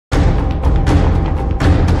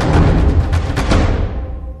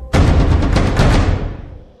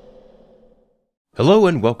Hello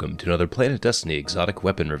and welcome to another PlanetDestiny exotic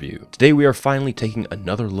weapon review. Today we are finally taking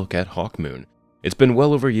another look at Hawkmoon. It's been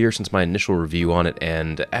well over a year since my initial review on it,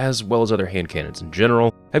 and as well as other hand cannons in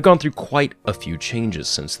general, have gone through quite a few changes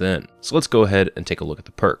since then. So let's go ahead and take a look at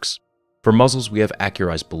the perks. For muzzles we have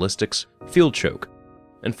Accurized Ballistics, Field Choke,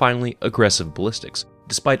 and finally Aggressive Ballistics.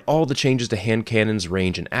 Despite all the changes to hand cannons'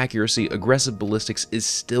 range and accuracy, Aggressive Ballistics is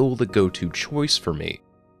still the go-to choice for me.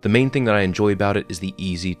 The main thing that I enjoy about it is the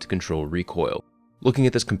easy to control recoil. Looking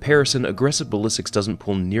at this comparison, Aggressive Ballistics doesn't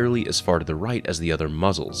pull nearly as far to the right as the other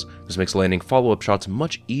muzzles. This makes landing follow-up shots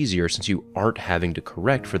much easier since you aren't having to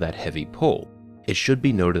correct for that heavy pull. It should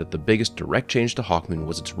be noted that the biggest direct change to Hawkmoon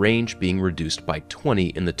was its range being reduced by 20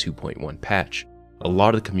 in the 2.1 patch. A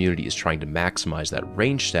lot of the community is trying to maximize that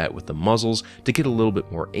range stat with the muzzles to get a little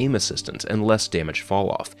bit more aim assistance and less damage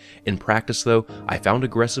falloff. In practice though, I found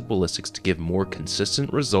Aggressive Ballistics to give more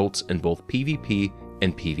consistent results in both PvP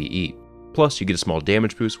and PvE. Plus, you get a small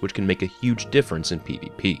damage boost, which can make a huge difference in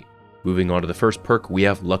PvP. Moving on to the first perk, we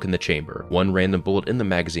have Luck in the Chamber. One random bullet in the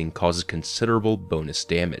magazine causes considerable bonus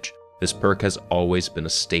damage. This perk has always been a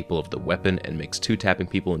staple of the weapon and makes two-tapping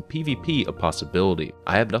people in PvP a possibility.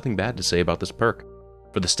 I have nothing bad to say about this perk.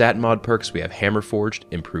 For the stat mod perks, we have Hammer Forged,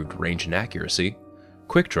 improved range and accuracy,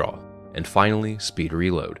 Quick Draw, and finally, Speed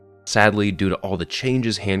Reload. Sadly, due to all the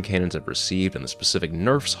changes hand cannons have received and the specific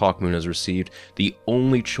nerfs Hawkmoon has received, the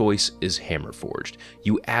only choice is Hammer Forged.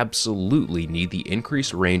 You absolutely need the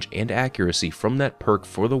increased range and accuracy from that perk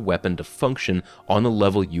for the weapon to function on the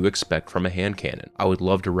level you expect from a hand cannon. I would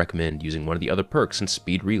love to recommend using one of the other perks since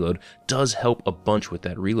Speed Reload does help a bunch with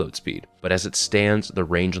that reload speed, but as it stands, the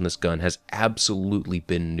range on this gun has absolutely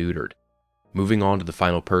been neutered. Moving on to the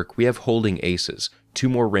final perk, we have Holding Aces. 2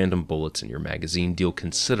 more random bullets in your magazine deal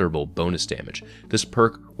considerable bonus damage. This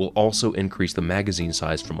perk will also increase the magazine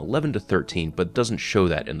size from 11 to 13, but doesn't show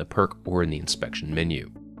that in the perk or in the inspection menu.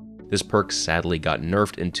 This perk sadly got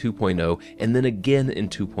nerfed in 2.0 and then again in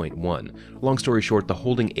 2.1. Long story short, the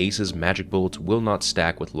Holding Aces magic bullets will not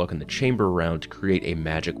stack with Luck in the Chamber round to create a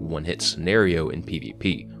magic one-hit scenario in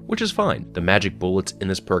PvP, which is fine. The magic bullets in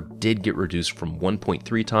this perk did get reduced from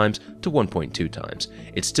 1.3 times to 1.2 times.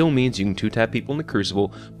 It still means you can two-tap people in the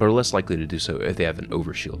Crucible, but are less likely to do so if they have an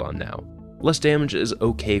overshield on now. Less damage is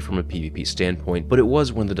okay from a PvP standpoint, but it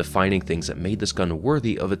was one of the defining things that made this gun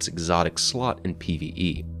worthy of its exotic slot in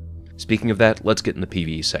PvE. Speaking of that, let's get in the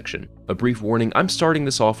PvE section. A brief warning, I'm starting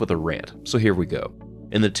this off with a rant, so here we go.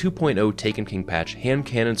 In the 2.0 Taken King patch, hand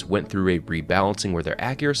cannons went through a rebalancing where their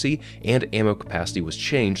accuracy and ammo capacity was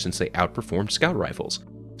changed since they outperformed scout rifles.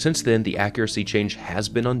 Since then, the accuracy change has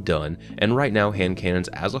been undone, and right now hand cannons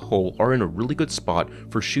as a whole are in a really good spot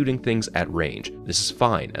for shooting things at range. This is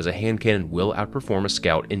fine, as a hand cannon will outperform a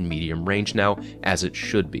scout in medium range now, as it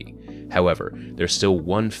should be. However, there's still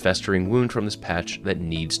one festering wound from this patch that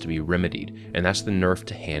needs to be remedied, and that's the nerf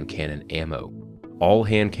to hand cannon ammo. All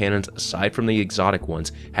hand cannons, aside from the exotic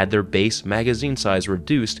ones, had their base magazine size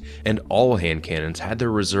reduced, and all hand cannons had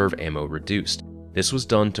their reserve ammo reduced. This was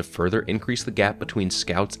done to further increase the gap between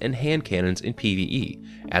scouts and hand cannons in PvE.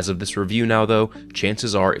 As of this review now though,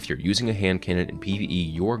 chances are if you're using a hand cannon in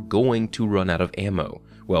PvE, you're going to run out of ammo.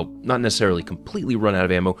 Well, not necessarily completely run out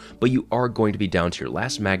of ammo, but you are going to be down to your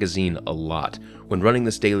last magazine a lot. When running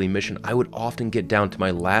this daily mission, I would often get down to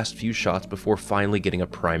my last few shots before finally getting a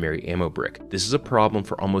primary ammo brick. This is a problem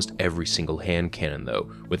for almost every single hand cannon though,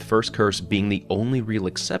 with First Curse being the only real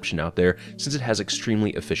exception out there since it has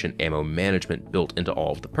extremely efficient ammo management built into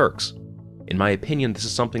all of the perks. In my opinion, this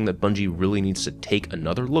is something that Bungie really needs to take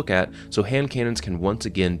another look at so hand cannons can once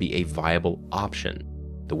again be a viable option.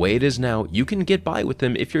 The way it is now, you can get by with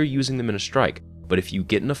them if you're using them in a strike, but if you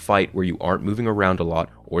get in a fight where you aren't moving around a lot,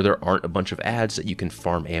 or there aren't a bunch of ads that you can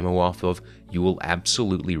farm ammo off of, you will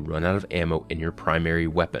absolutely run out of ammo in your primary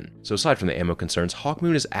weapon. So aside from the ammo concerns,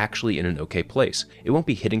 Hawkmoon is actually in an okay place. It won't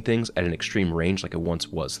be hitting things at an extreme range like it once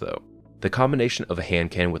was though. The combination of a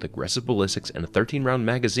hand cannon with aggressive ballistics and a 13-round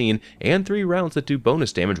magazine and 3 rounds that do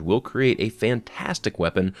bonus damage will create a fantastic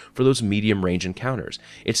weapon for those medium range encounters.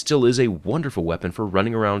 It still is a wonderful weapon for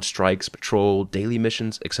running around strikes, patrol, daily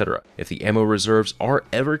missions, etc. If the ammo reserves are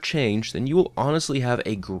ever changed, then you will honestly have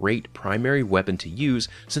a great primary weapon to use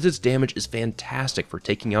since its damage is fantastic for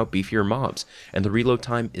taking out beefier mobs, and the reload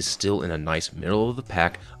time is still in a nice middle of the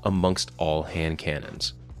pack amongst all hand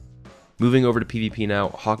cannons. Moving over to PvP now,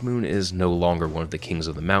 Hawkmoon is no longer one of the kings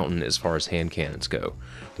of the mountain as far as hand cannons go.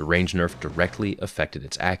 The range nerf directly affected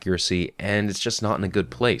its accuracy, and it's just not in a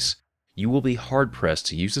good place. You will be hard-pressed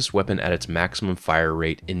to use this weapon at its maximum fire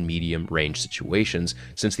rate in medium range situations,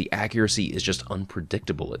 since the accuracy is just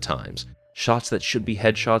unpredictable at times. Shots that should be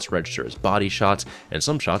headshots register as body shots, and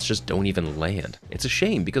some shots just don't even land. It's a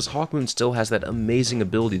shame because Hawkmoon still has that amazing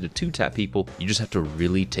ability to two-tap people, you just have to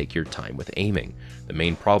really take your time with aiming. The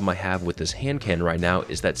main problem I have with this hand cannon right now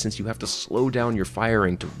is that since you have to slow down your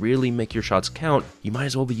firing to really make your shots count, you might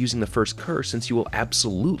as well be using the first curse since you will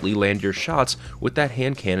absolutely land your shots with that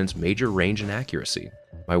hand cannon's major range and accuracy.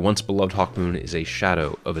 My once beloved Hawkmoon is a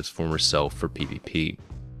shadow of its former self for PvP.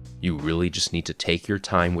 You really just need to take your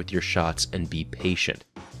time with your shots and be patient.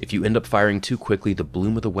 If you end up firing too quickly, the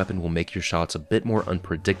bloom of the weapon will make your shots a bit more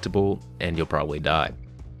unpredictable and you'll probably die.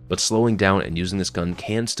 But slowing down and using this gun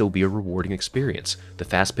can still be a rewarding experience. The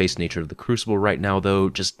fast-paced nature of the Crucible right now though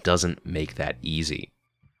just doesn't make that easy.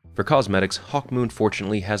 For cosmetics, Hawkmoon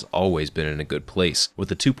fortunately has always been in a good place. With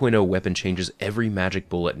the 2.0 weapon changes, every magic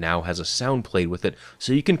bullet now has a sound played with it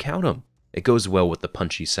so you can count them. It goes well with the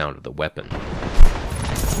punchy sound of the weapon.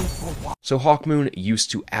 So Hawkmoon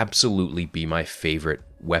used to absolutely be my favorite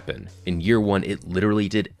weapon. In year one, it literally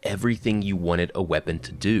did everything you wanted a weapon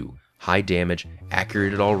to do. High damage,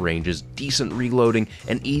 accurate at all ranges, decent reloading,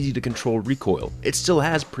 and easy to control recoil. It still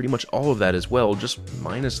has pretty much all of that as well, just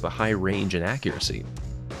minus the high range and accuracy.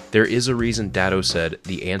 There is a reason Datto said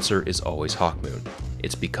the answer is always Hawkmoon.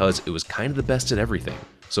 It's because it was kind of the best at everything.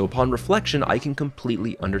 So upon reflection, I can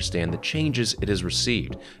completely understand the changes it has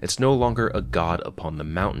received. It's no longer a god upon the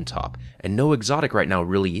mountaintop, and no exotic right now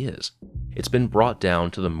really is. It's been brought down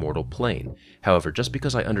to the mortal plane. However, just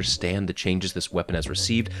because I understand the changes this weapon has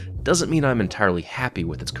received, doesn't mean I'm entirely happy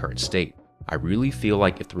with its current state. I really feel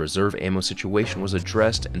like if the reserve ammo situation was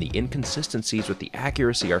addressed and the inconsistencies with the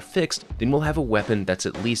accuracy are fixed, then we'll have a weapon that's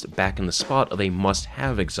at least back in the spot of a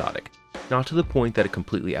must-have exotic. Not to the point that it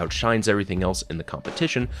completely outshines everything else in the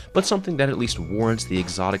competition, but something that at least warrants the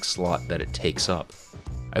exotic slot that it takes up.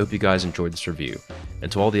 I hope you guys enjoyed this review,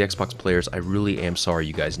 and to all the Xbox players, I really am sorry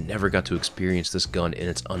you guys never got to experience this gun in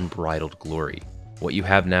its unbridled glory. What you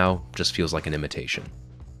have now just feels like an imitation.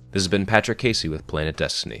 This has been Patrick Casey with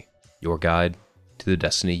PlanetDestiny, your guide to the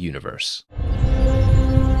Destiny universe.